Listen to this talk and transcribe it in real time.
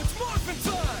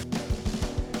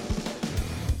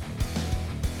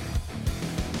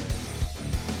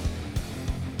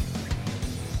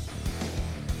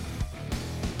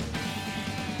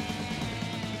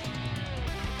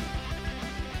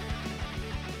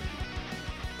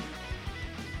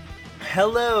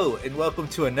Hello, and welcome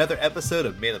to another episode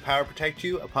of May the Power Protect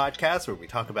You, a podcast where we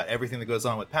talk about everything that goes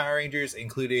on with Power Rangers,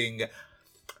 including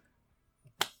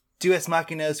Deus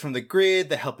Machinas from the grid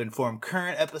that help inform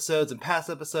current episodes and past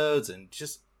episodes, and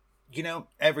just,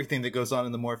 everything that goes on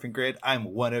in the Morphin Grid. I'm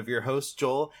one of your hosts,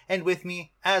 Joel, and with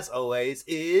me, as always,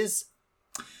 is...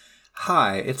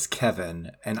 Hi, it's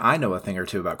Kevin, and I know a thing or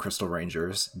two about Crystal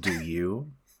Rangers. Do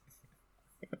you?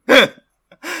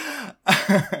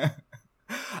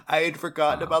 I had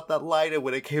forgotten about that line, and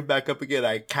when it came back up again,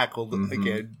 I cackled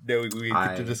again, knowing we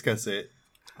get to discuss it.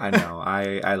 I know.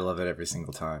 I love it every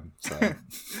single time. So.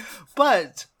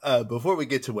 But before we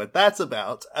get to what that's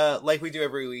about, like we do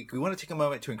every week, we want to take a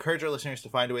moment to encourage our listeners to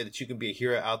find a way that you can be a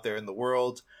hero out there in the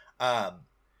world. In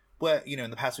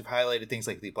the past, we've highlighted things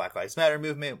like the Black Lives Matter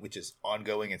movement, which is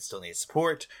ongoing and still needs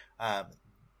support.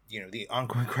 The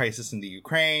ongoing crisis in the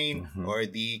Ukraine, or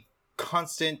the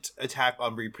constant attack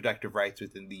on reproductive rights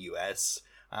within the U.S.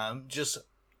 Find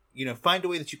a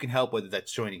way that you can help, whether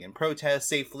that's joining in protests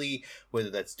safely,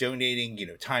 whether that's donating,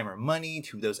 time or money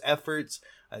to those efforts.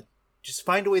 Just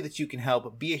find a way that you can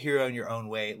help. Be a hero in your own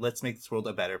way. Let's make this world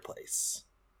a better place.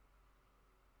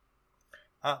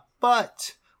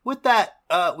 But with that,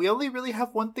 we only really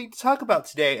have one thing to talk about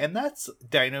today, and that's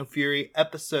Dino Fury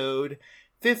episode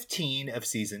 15 of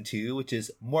season 2, which is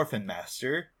Morphin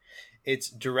Master.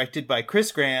 It's directed by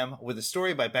Chris Graham, with a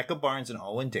story by Becca Barnes and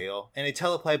Alwyn Dale, and a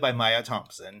teleplay by Maya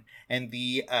Thompson. And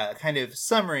the kind of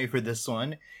summary for this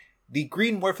one: the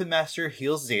Green Morphin Master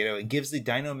heals Zato and gives the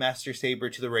Dino Master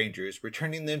Saber to the Rangers,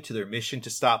 returning them to their mission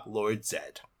to stop Lord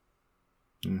Zed.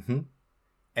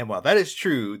 And while that is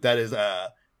true, that is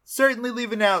certainly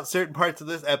leaving out certain parts of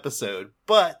this episode.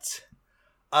 But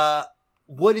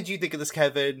what did you think of this,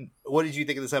 Kevin? What did you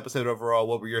think of this episode overall?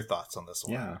 What were your thoughts on this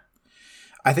one? Yeah.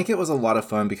 I think it was a lot of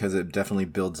fun because it definitely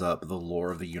builds up the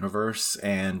lore of the universe,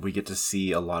 and we get to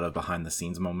see a lot of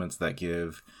behind-the-scenes moments that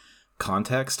give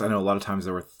context. I know a lot of times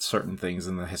there were certain things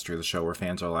in the history of the show where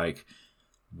fans are like,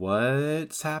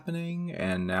 what's happening?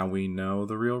 And now we know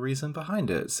the real reason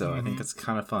behind it. So I think it's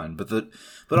kind of fun. But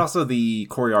also the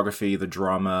choreography, the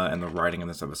drama, and the writing in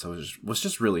this episode was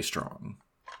just really strong.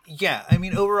 Yeah, I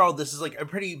mean, overall, this is like a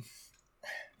pretty...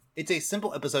 It's a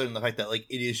simple episode in the fact that, it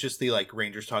is just the,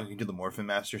 Rangers talking to the Morphin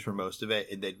Masters for most of it,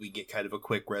 and then we get kind of a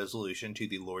quick resolution to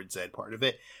the Lord Zed part of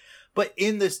it. But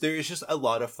in this, there is just a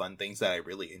lot of fun things that I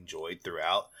really enjoyed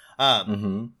throughout. I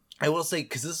will say,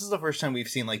 because this is the first time we've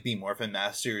seen, the Morphin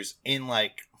Masters in,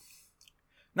 not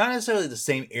necessarily the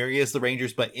same area as the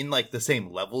Rangers, but in, the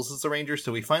same levels as the Rangers,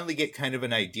 so we finally get kind of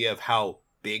an idea of how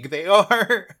big they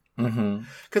are.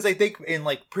 Because I think in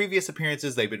previous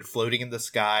appearances they've been floating in the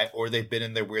sky, or they've been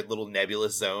in their weird little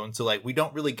nebulous zone, so we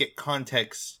don't really get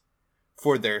context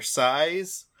for their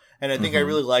size. And I think I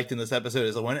really liked in this episode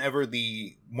is that whenever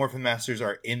the Morphin Masters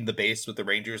are in the base with the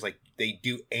Rangers, they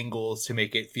do angles to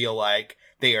make it feel like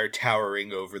they are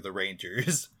towering over the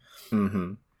Rangers.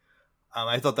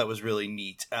 I thought that was really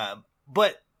neat.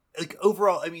 But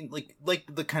overall, I mean, like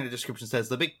the kind of description says,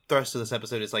 the big thrust of this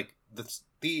episode is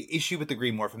the issue with the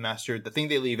Green Morphin Master. The thing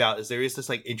they leave out is there is this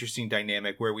interesting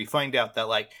dynamic where we find out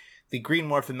that the Green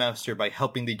Morphin Master, by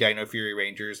helping the Dino Fury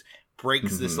Rangers,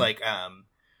 breaks this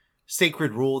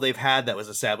sacred rule they've had that was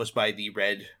established by the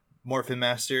Red Morphin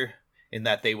Master, in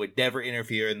that they would never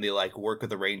interfere in the work of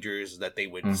the Rangers, that they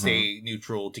would stay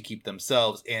neutral to keep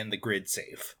themselves and the grid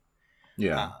safe.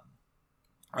 Yeah.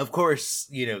 Of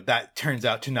course, that turns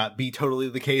out to not be totally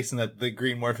the case, and that the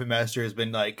Green Morphin Master has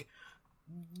been,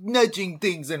 nudging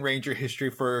things in Ranger history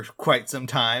for quite some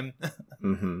time.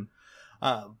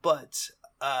 But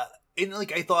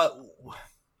I thought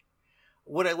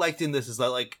what I liked in this is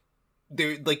that,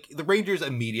 the Rangers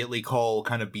immediately call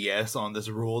kind of BS on this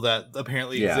rule that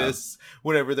apparently exists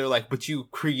whenever they're but you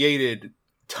created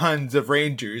tons of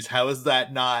Rangers. How is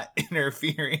that not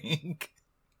interfering?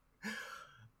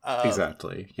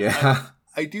 Exactly. Yeah.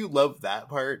 I do love that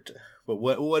part, but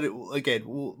what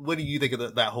do you think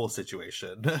of that whole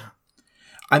situation?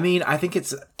 I mean, I think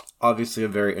it's obviously a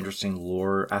very interesting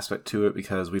lore aspect to it,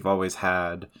 because we've always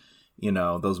had,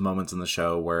 those moments in the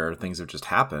show where things have just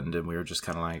happened and we were just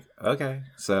kind of okay.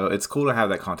 So it's cool to have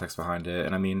that context behind it.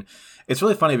 And I mean, it's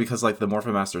really funny because the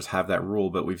Morphin Masters have that rule,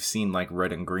 but we've seen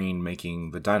Red and Green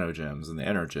making the Dino Gems and the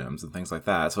Inner Gems and things like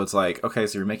that. So it's okay,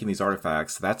 so you're making these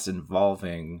artifacts that's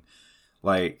involving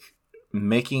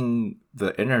making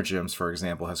the Inner Gems, for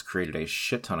example, has created a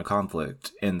shit ton of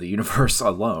conflict in the universe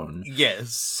alone.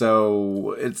 Yes.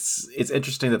 So it's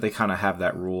interesting that they kind of have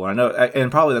that rule. I know, and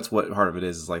probably that's what part of it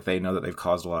is they know that they've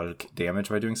caused a lot of damage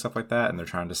by doing stuff like that, and they're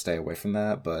trying to stay away from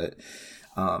that. But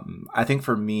I think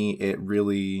for me, it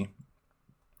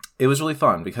it was really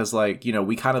fun because, like, you know,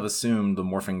 we kind of assumed the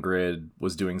Morphin Grid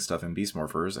was doing stuff in Beast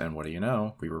Morphers, and what do you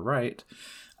know? We were right.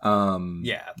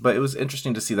 But it was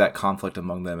interesting to see that conflict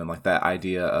among them and, like, that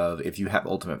idea of if you have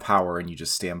ultimate power and you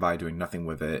just stand by doing nothing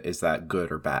with it, is that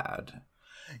good or bad?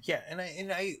 Yeah, and I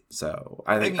think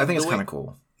it's kind of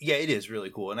cool. Yeah, it is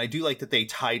really cool, and I do like that they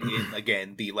tied in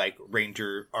again the like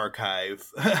Ranger archive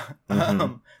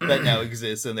that now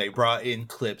exists, and they brought in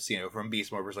clips, you know, from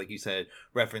Beast Morphers, like you said,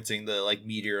 referencing the like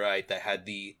meteorite that had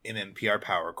the MMPR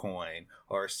power coin,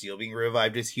 or Steel being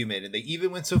revived as human, and they even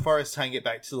went so far as tying it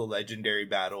back to the legendary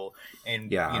battle,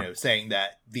 and you know, saying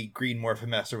that the Green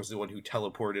Morphin Master was the one who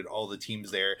teleported all the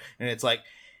teams there, and it's like,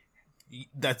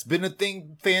 that's been a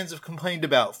thing fans have complained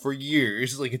about for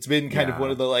years. Like, it's been kind of one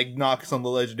of the like knocks on the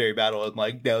legendary battle, and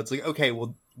like now it's like, okay,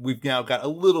 well, we've now got a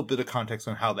little bit of context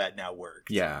on how that now works.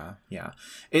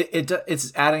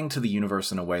 It's adding to the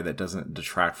universe in a way that doesn't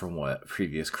detract from what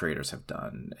previous creators have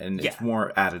done, and it's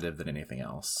more additive than anything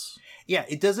else.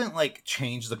 It doesn't like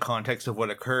change the context of what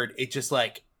occurred. It just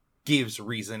like gives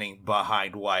reasoning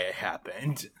behind why it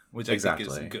happened, which I think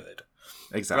is good.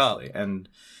 Exactly.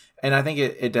 And I think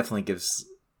it definitely gives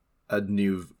a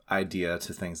new idea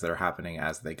to things that are happening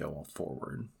as they go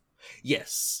forward.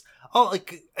 Yes. Oh,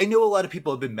 like, I know a lot of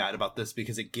people have been mad about this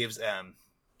because it gives,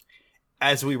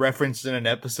 as we referenced in an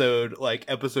episode, like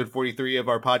episode 43 of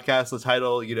our podcast, the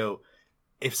title, you know,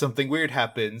 if something weird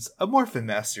happens, a Morphin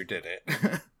Master did it.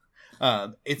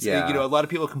 You know, a lot of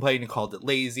people complained and called it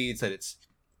lazy. It said it's,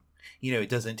 you know, it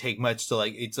doesn't take much to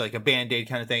like, it's like a Band-Aid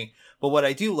kind of thing. But what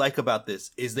I do like about this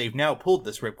is they've now pulled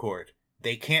this ripcord.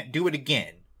 They can't do it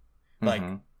again. Like,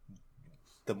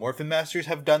 the Morphin Masters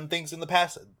have done things in the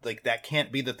past. Like, that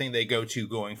can't be the thing they go to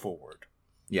going forward.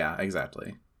 Yeah,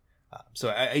 exactly. So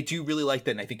I do really like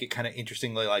that, and I think it kind of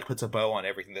interestingly like puts a bow on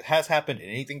everything that has happened, and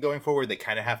anything going forward they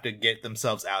kind of have to get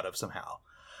themselves out of somehow.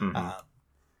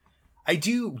 I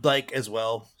do like as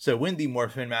well, so when the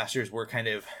Morphin Masters were kind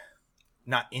of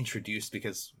not introduced,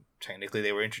 because technically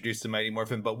they were introduced to Mighty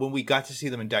Morphin, but when we got to see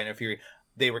them in Dino Fury,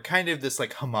 they were kind of this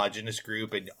like homogenous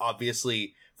group, and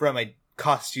obviously from a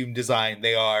costume design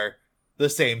they are the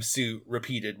same suit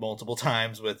repeated multiple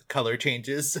times with color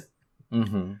changes.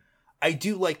 I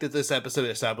do like that this episode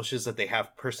establishes that they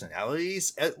have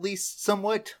personalities, at least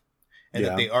somewhat, and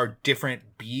that they are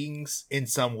different beings in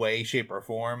some way, shape, or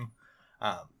form.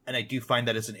 And I do find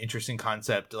that as an interesting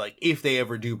concept. Like, if they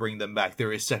ever do bring them back,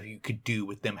 there is stuff you could do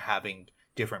with them having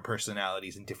different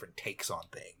personalities and different takes on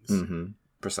things.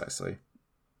 Precisely.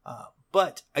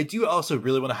 But I do also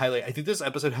really want to highlight, I think this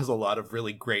episode has a lot of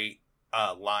really great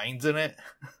lines in it.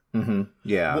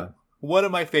 Yeah. One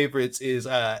of my favorites is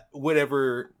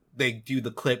whenever they do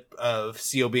the clip of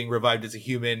Seal being revived as a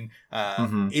human,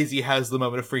 Izzy has the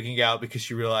moment of freaking out because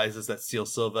she realizes that Steel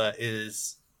Silva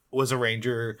was a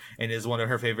Ranger and is one of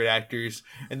her favorite actors.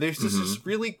 And there's just this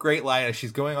really great line as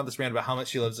she's going on this rant about how much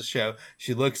she loves the show.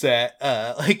 She looks at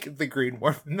like the Green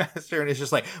Morphin Master and it's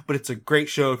just like, but it's a great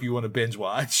show if you want to binge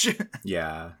watch.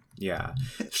 Yeah.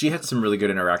 She had some really good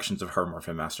interactions of her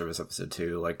Morphin Master this episode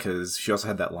too. Like, cause she also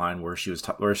had that line where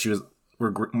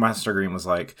where Master Green was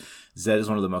like, Zed is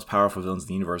one of the most powerful villains in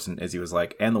the universe. And Izzy was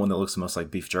like, and the one that looks the most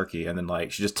like beef jerky. And then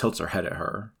like, she just tilts her head at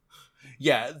her.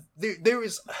 Yeah.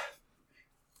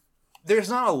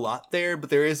 There's not a lot there, but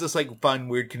there is this like fun,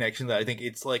 weird connection that I think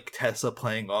it's like Tessa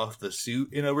playing off the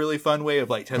suit in a really fun way of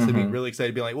like Tessa being really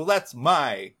excited, being like, well, that's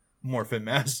my Morphin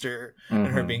Master, and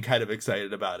her being kind of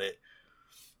excited about it.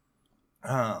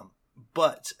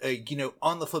 But you know,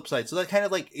 on the flip side, so that kind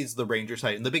of like is the Ranger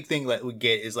side, and the big thing that we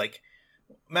get is like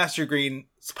Master Green's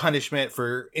punishment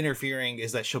for interfering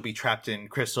is that she'll be trapped in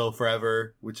Crystal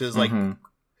forever, which is like,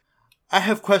 I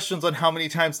have questions on how many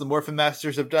times the Morphin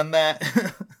Masters have done that.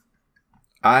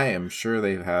 I am sure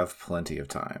they have plenty of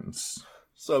times.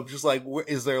 So I'm just like,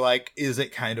 is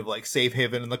it kind of like Safe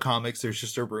Haven in the comics? There's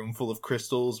just a room full of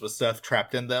crystals with stuff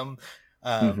trapped in them.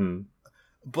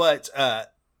 But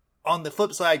on the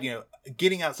flip side, you know,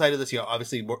 getting outside of this, you know,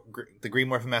 obviously the Green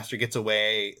Morphin Master gets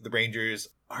away. The Rangers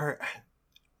are,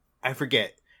 I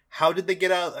forget, how did they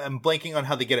get out? I'm blanking on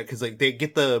how they get it, because like they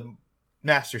get the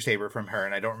Master Saber from her,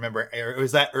 and I don't remember, or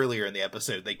was that earlier in the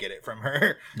episode they get it from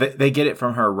her? They get it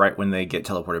from her right when they get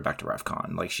teleported back to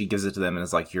Refcon. Like, she gives it to them and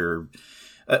it's like,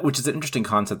 which is an interesting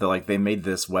concept that like they made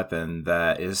this weapon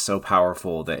that is so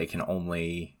powerful that it can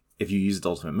only, if you use the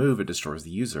ultimate move, it destroys the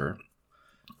user.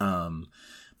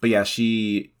 But yeah,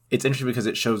 it's interesting because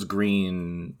it shows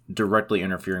Green directly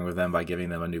interfering with them by giving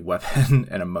them a new weapon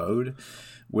and a mode,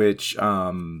 which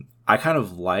I kind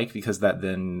of like, because that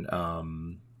then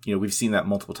you know, we've seen that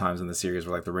multiple times in the series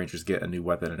where like the Rangers get a new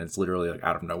weapon and it's literally like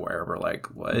out of nowhere. We're like,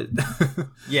 what?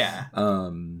 Yeah.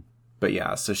 But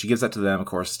yeah, so she gives that to them, of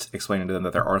course, explaining to them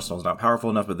that their arsenal is not powerful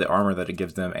enough, but the armor that it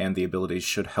gives them and the abilities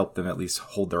should help them at least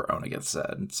hold their own against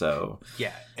Zed. So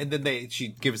yeah, and then she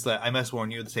gives the "I must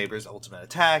warn you" the Saber's ultimate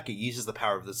attack. It uses the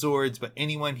power of the Zords, but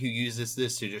anyone who uses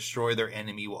this to destroy their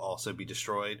enemy will also be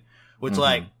destroyed. Which,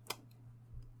 like,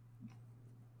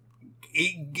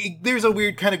 there's a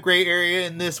weird kind of gray area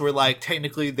in this where, like,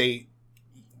 technically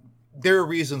there are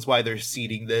reasons why they're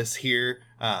seeding this here.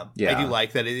 I do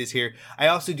like that it is here. I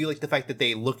also do like the fact that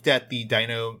they looked at the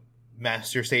Dino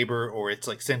Master Saber, or its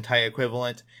like Sentai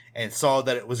equivalent, and saw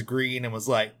that it was green and was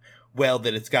like, well,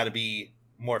 that it's got to be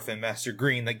Morphin Master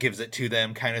Green that gives it to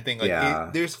them, kind of thing.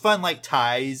 Like, there's fun like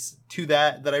ties to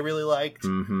that I really liked.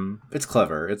 It's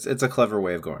clever. It's a clever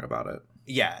way of going about it.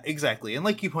 Yeah, exactly. And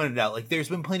like you pointed out, like there's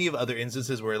been plenty of other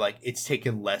instances where like it's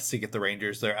taken less to get the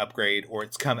Rangers their upgrade, or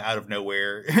it's come out of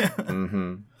nowhere.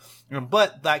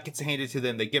 But that gets handed to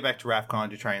them. They get back to Rafcon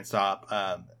to try and stop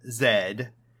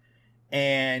Zed.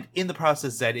 And in the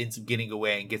process, Zed ends up getting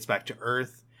away and gets back to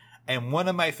Earth. And one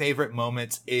of my favorite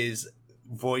moments is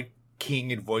Void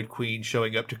King and Void Queen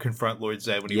showing up to confront Lord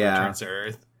Zed when he returns to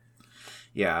Earth.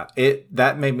 Yeah,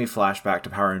 that made me flash back to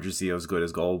Power Rangers Zeo's Good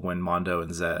as Gold when Mondo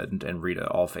and Zed and Rita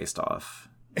all faced off.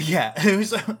 Yeah,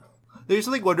 there's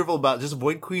something wonderful about just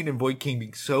Void Queen and Void King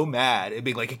being so mad and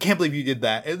being like, I can't believe you did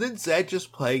that. And then Zed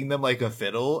just playing them like a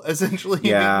fiddle, essentially.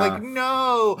 Yeah. Being like,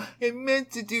 no, I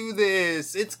meant to do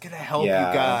this. It's going to help you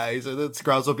guys. And then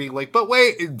Scrozzle being like, but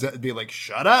wait. And Zed being like,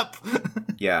 shut up.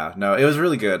 Yeah, no, it was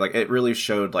really good. Like, it really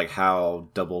showed like how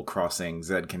double-crossing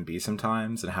Zed can be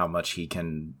sometimes and how much he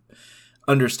can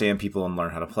understand people and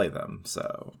learn how to play them.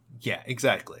 So yeah,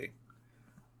 exactly.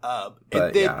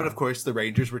 But of course the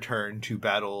Rangers return to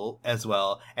battle as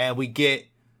well, and we get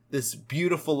this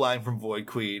beautiful line from Void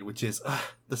Queen, which is,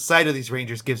 the sight of these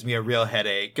Rangers gives me a real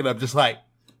headache. And I'm just like,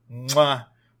 mwah,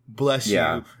 bless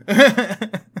you.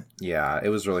 Yeah, it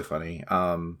was really funny.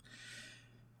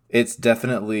 It's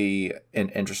definitely an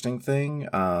interesting thing,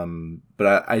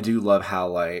 but I do love how,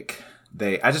 like,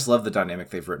 I just love the dynamic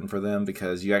they've written for them,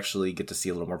 because you actually get to see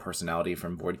a little more personality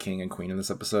from Void King and Queen in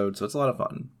this episode, so it's a lot of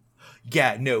fun.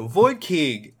 Yeah, no, Void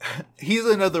King, he's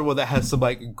another one that has some,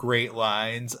 like, great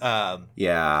lines.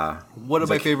 Yeah. One of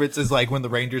my favorites is, like, when the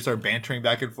Rangers are bantering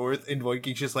back and forth, and Void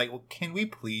King's just like, well, can we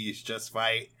please just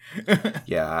fight?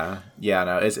 Yeah,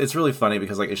 no, it's really funny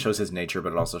because, like, it shows his nature,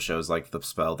 but it also shows, like, the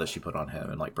spell that she put on him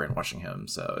and, like, brainwashing him,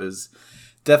 so it was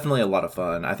definitely a lot of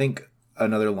fun. I think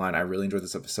another line I really enjoyed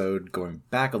this episode, going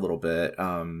back a little bit,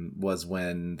 was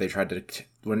when they tried to,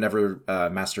 whenever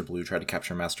Master Blue tried to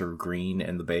capture Master Green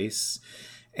in the base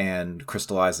and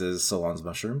crystallizes Solon's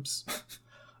mushrooms.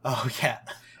 Oh, yeah.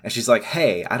 And she's like,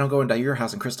 hey, I don't go into your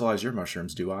house and crystallize your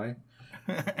mushrooms, do I?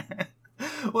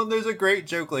 Well, there's a great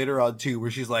joke later on, too, where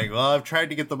she's like, well, I've tried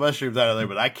to get the mushrooms out of there,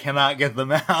 but I cannot get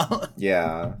them out.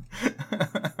 Yeah.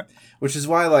 Which is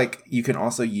why, like, you can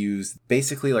also use,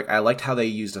 basically, like, I liked how they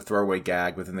used a throwaway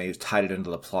gag, but then they tied it into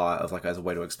the plot of, like, as a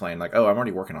way to explain, like, oh, I'm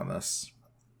already working on this.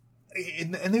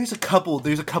 And there's a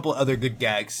couple other good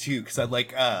gags, too, because I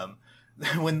like,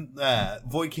 when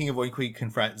Void King and Void Queen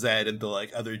confront Zed and the,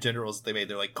 like, other generals they made,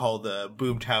 they're, like, called the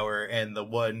Boom Tower, and the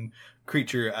one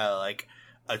creature, like,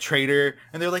 a traitor,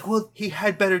 and they're like, well, he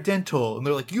had better dental, and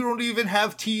they're like, you don't even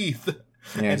have teeth.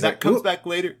 Yeah, and that like, comes back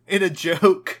later in a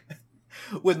joke.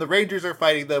 When the Rangers are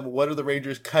fighting them, one of the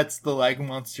Rangers cuts the lag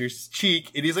monster's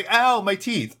cheek, and he's like, ow, my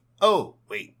teeth. Oh,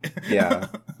 wait. Yeah.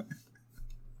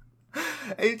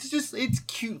 It's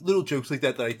cute little jokes like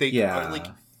that I think are, like,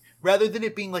 rather than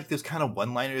it being like those kind of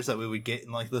one-liners that we would get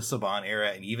in, like, the Saban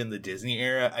era and even the Disney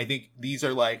era, I think these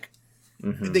are, like,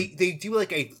 they do,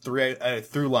 like, a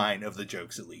through line of the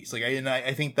jokes, at least. Like,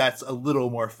 I think that's a little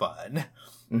more fun.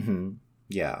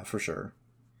 Yeah, for sure.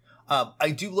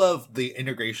 I do love the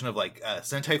integration of, like,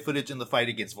 Sentai footage in the fight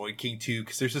against Void King, too,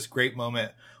 because there's this great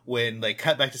moment when they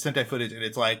cut back to Sentai footage, and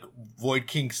it's, like, Void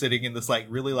King sitting in this, like,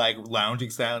 really, like, lounging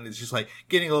sound. It's just, like,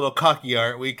 getting a little cocky,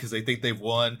 aren't we? Because they think they've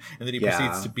won, and then he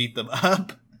proceeds to beat them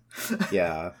up.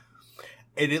 Yeah.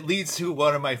 And it leads to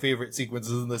one of my favorite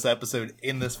sequences in this episode,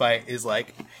 in this fight, is,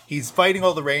 like, he's fighting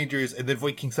all the Rangers, and then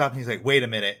Void King stops, and he's like, wait a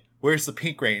minute, where's the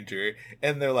Pink Ranger?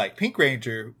 And they're like, Pink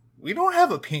Ranger? We don't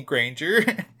have a Pink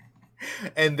Ranger.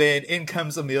 And then in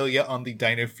comes Amelia on the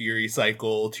Dino Fury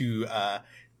cycle to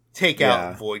take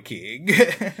out Void King.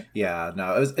 Yeah,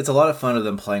 no, it's a lot of fun of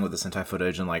them playing with the Sentai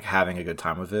footage and, like, having a good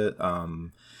time with it.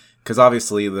 Because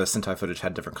obviously the Sentai footage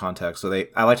had different context, so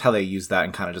I liked how they used that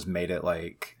and kind of just made it,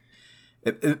 like,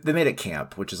 they made it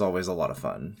camp, which is always a lot of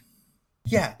fun.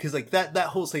 Yeah, because, like, that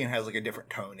whole scene has, like, a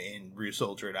different tone in Ryu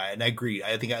Soldier, and I agree.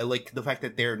 I think I like the fact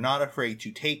that they're not afraid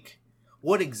to take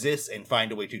what exists and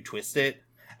find a way to twist it.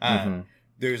 Mm-hmm.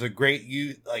 There's a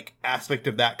great aspect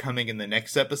of that coming in the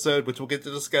next episode, which we'll get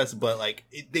to discuss. But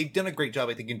they've done a great job,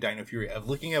 I think, in Dino Fury of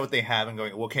looking at what they have and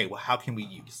going, okay, well, how can we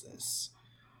use this?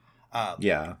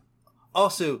 Yeah.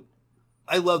 Also,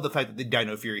 I love the fact that the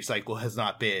Dino Fury cycle has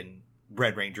not been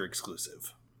Red Ranger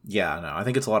exclusive. Yeah, no, I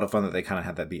think it's a lot of fun that they kind of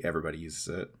had that be everybody uses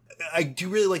it. I do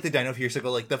really like the Dino Fury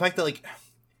cycle, the fact that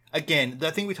again,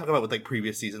 the thing we talk about with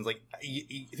previous seasons,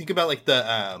 you think about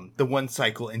the one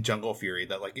cycle in Jungle Fury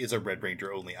that is a Red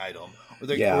Ranger only item,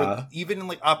 or even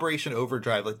in Operation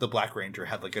Overdrive, the Black Ranger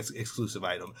had an exclusive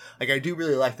item. I do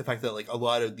really like the fact that a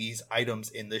lot of these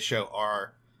items in this show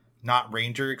are not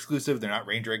Ranger exclusive, they're not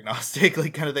Ranger agnostic,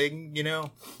 kind of thing,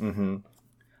 Mm-hmm.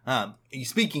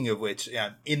 Speaking of which,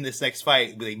 in this next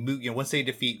fight, they move. Once they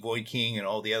defeat Void King and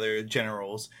all the other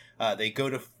generals, they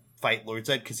go to fight Lord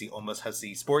Zed because he almost has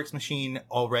the Sporks machine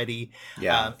already.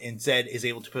 Yeah, and Zed is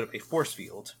able to put up a force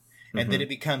field, and then it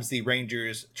becomes the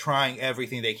Rangers trying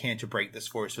everything they can to break this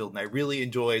force field. And I really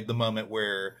enjoyed the moment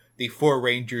where the 4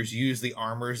 Rangers use the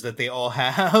armors that they all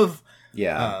have,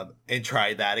 and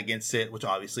try that against it, which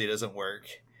obviously doesn't work.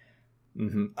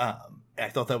 Mm-hmm. I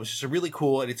thought that was just a really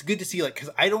cool, and it's good to see, because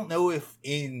I don't know if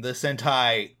in the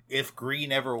Sentai, if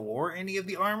Green ever wore any of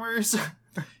the armors.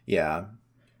 Yeah.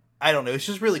 I don't know. It's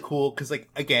just really cool, because,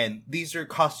 again, these are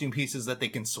costume pieces that they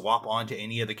can swap onto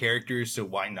any of the characters, so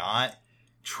why not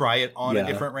try it on a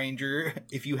different Ranger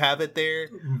if you have it there?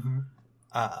 Mm-hmm.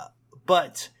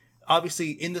 But,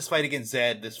 obviously, in this fight against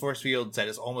Zed, this force field, Zed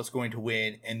is almost going to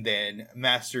win, and then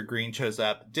Master Green shows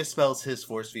up, dispels his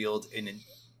force field, and then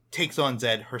takes on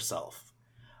Zed herself.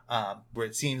 Where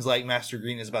it seems like Master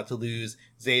Green is about to lose.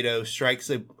 Ion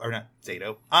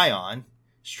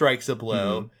strikes a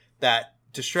blow that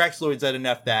distracts Lord Zed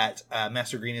enough that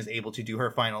Master Green is able to do her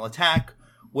final attack,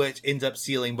 which ends up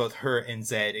sealing both her and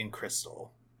Zed in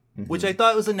crystal. Which I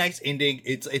thought was a nice ending.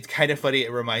 It's kind of funny.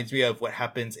 It reminds me of what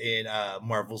happens in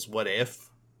Marvel's What If.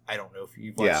 I don't know if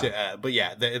you've watched it, but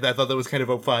yeah, I thought that was kind of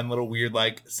a fun little weird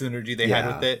synergy they had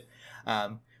with it.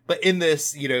 But in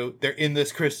this, they're in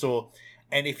this crystal.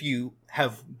 And if you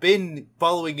have been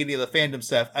following any of the fandom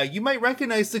stuff, you might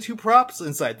recognize the 2 props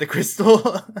inside the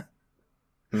crystal.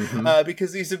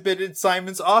 Because these have been in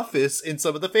Simon's office in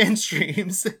some of the fan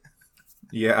streams.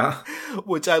 Yeah.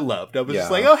 Which I loved. I was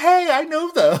just oh, hey, I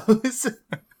know those.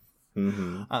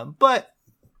 But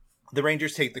the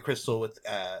Rangers take the crystal with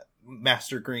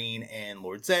Master Green and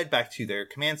Lord Zed back to their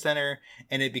command center,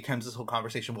 and it becomes this whole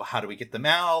conversation. Well, how do we get them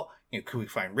out? Could we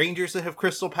find Rangers that have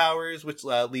crystal powers? Which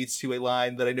leads to a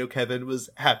line that I know Kevin was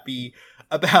happy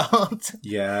about.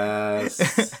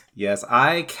 Yes. Yes,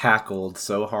 I cackled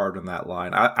so hard on that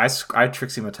line. I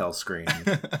Trixie Mattel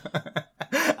screamed.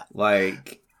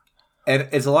 And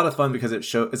it's a lot of fun because it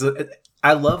shows.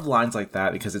 I love lines like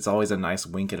that because it's always a nice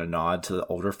wink and a nod to the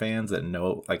older fans that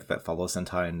know, that follow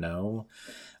Sentai and know.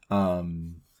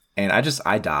 And I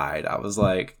died. I was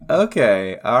like,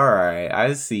 okay, all right,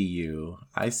 I see you.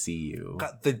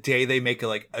 God, the day they make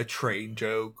a train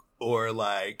joke or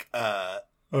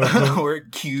or a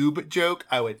cube joke,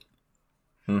 I would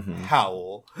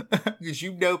howl because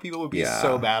people would be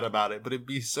so mad about it, but it'd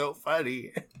be so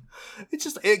funny. It's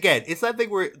just, again, it's that thing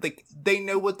where they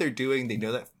know what they're doing. They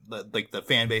know that the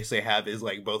fan base they have is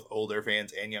both older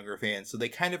fans and younger fans, so they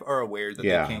kind of are aware that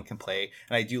they can play.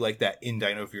 And I do like that in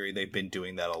Dino Fury they've been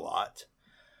doing that a lot.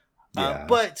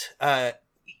 But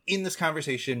in this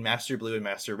conversation, Master Blue and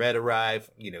Master Red arrive,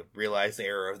 realize the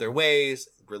error of their ways,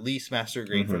 release Master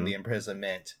Green from the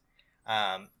imprisonment,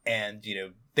 and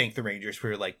thank the Rangers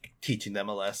for teaching them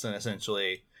a lesson,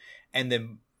 essentially. And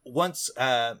then once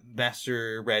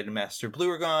Master Red and Master Blue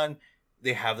are gone,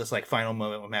 they have this final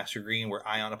moment with Master Green where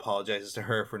Ion apologizes to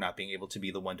her for not being able to be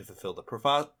the one to fulfill the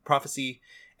prophecy.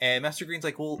 And Master Green's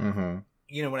well, when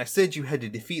I said you had to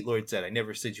defeat Lord Zed, I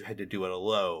never said you had to do it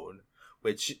alone.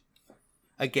 Which,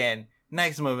 again,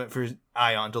 nice moment for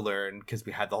Ion to learn, because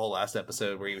we had the whole last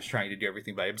episode where he was trying to do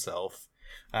everything by himself.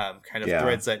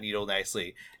 Threads that needle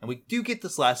nicely. And we do get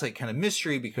this last kind of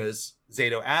mystery because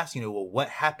Zato asks, well, what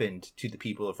happened to the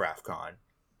people of Rafcon?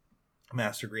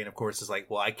 Master Green, of course, is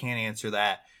well, I can't answer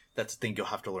that. That's a thing you'll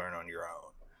have to learn on your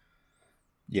own.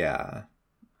 Yeah.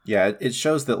 Yeah, it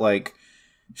shows that,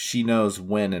 she knows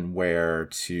when and where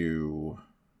to,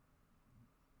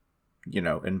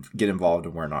 and get involved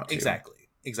and where not to.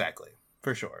 Exactly.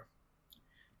 For sure.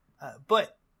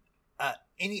 But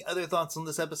any other thoughts on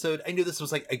this episode? I knew this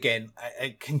was again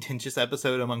a contentious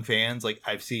episode among fans.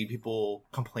 I've seen people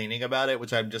complaining about it,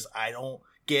 which I don't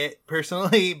get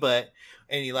personally. But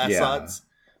any last thoughts?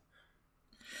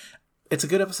 it's a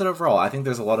good episode overall. I think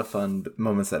there's a lot of fun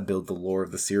moments that build the lore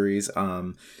of the series.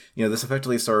 This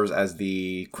effectively serves as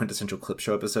the quintessential clip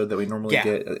show episode that we normally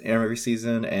get every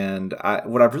season. And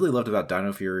what I've really loved about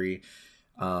Dino Fury,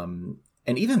 and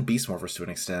even Beast Morphers to an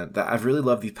extent, that I've really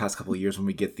loved these past couple of years when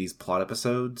we get these plot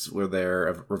episodes where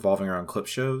they're revolving around clip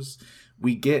shows.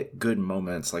 We get good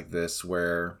moments like this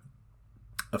where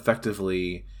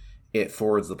effectively it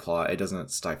forwards the plot. It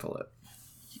doesn't stifle it.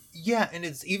 Yeah, and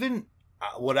it's even...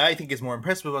 what I think is more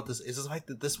impressive about this is the fact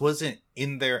that this wasn't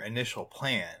in their initial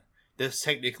plan. This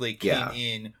technically came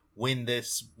in when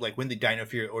when the Dino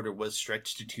Fury order was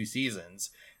stretched to 2 seasons.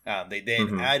 They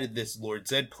then added this Lord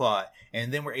Zed plot,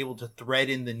 and then were able to thread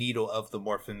in the needle of the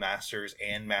Morphin Masters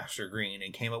and Master Green,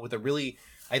 and came up with a really,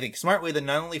 I think, smart way that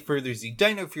not only furthers the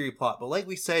Dino Fury plot, but like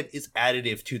we said, is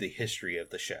additive to the history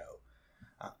of the show.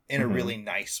 In a really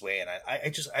nice way. And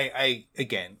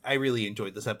I really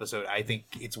enjoyed this episode. I think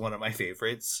it's one of my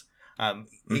favorites.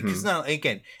 Because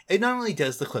it not only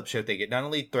does the clip show thing, it not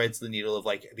only threads the needle of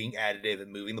like being additive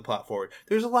and moving the plot forward.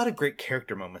 There's a lot of great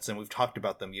character moments, and we've talked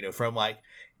about them, from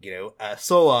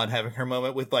Solon having her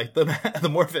moment with like the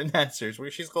Morphin Masters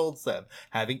where she scolds them,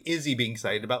 having Izzy being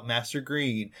excited about Master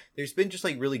Green. There's been just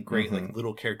like really great like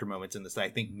little character moments in this that I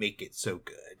think make it so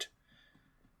good.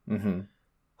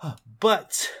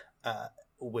 But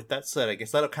with that said, I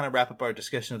guess that'll kind of wrap up our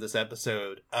discussion of this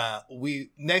episode.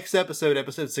 Next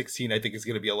episode 16, I think is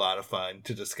going to be a lot of fun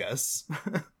to discuss.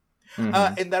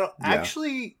 And that'll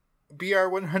actually be our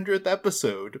 100th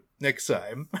episode next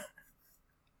time.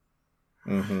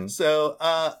 So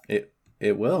it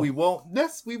will. We won't.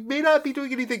 We may not be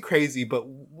doing anything crazy, but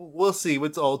we'll see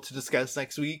what's all to discuss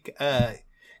next week.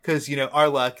 Because, our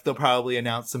luck, they'll probably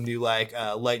announce some new,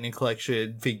 Lightning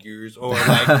Collection figures, or,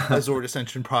 a Zord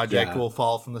Ascension project will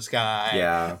fall from the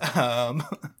sky.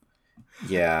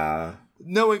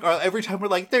 Knowing every time we're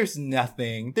like, there's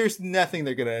nothing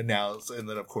they're going to announce, and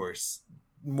then, of course,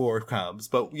 more comes.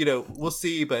 But, we'll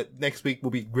see, but next week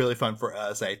will be really fun for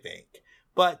us, I think.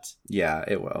 But... yeah,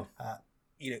 it will.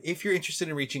 If you're interested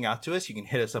in reaching out to us, you can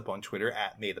hit us up on Twitter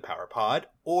at MayThePowerPod.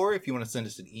 Or if you want to send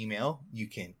us an email, you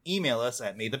can email us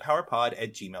at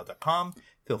maythepowerpod@gmail.com.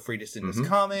 Feel free to send us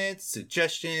comments,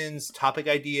 suggestions, topic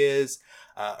ideas.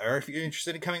 Or if you're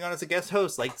interested in coming on as a guest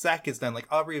host, like Zach has done, like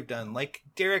Aubrey have done, like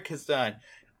Derek has done.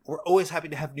 We're always happy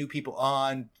to have new people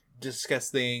on, discuss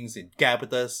things, and gab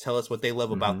with us, tell us what they love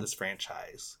about this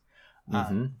franchise.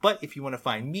 But if you want to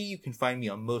find me, you can find me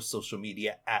on most social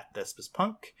media at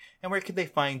ThespisPunk. And where can they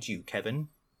find you, Kevin?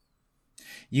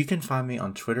 You can find me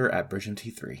on Twitter at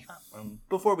BridgeMT3.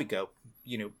 Before we go,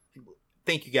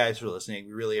 thank you guys for listening.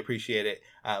 We really appreciate it.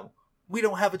 We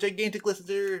don't have a gigantic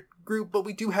listener group, but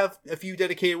we do have a few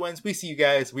dedicated ones. We see you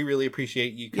guys. We really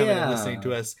appreciate you coming and listening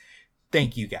to us.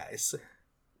 Thank you guys.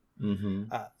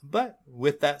 But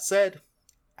with that said,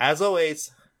 as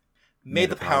always, may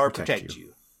the power protect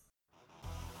you.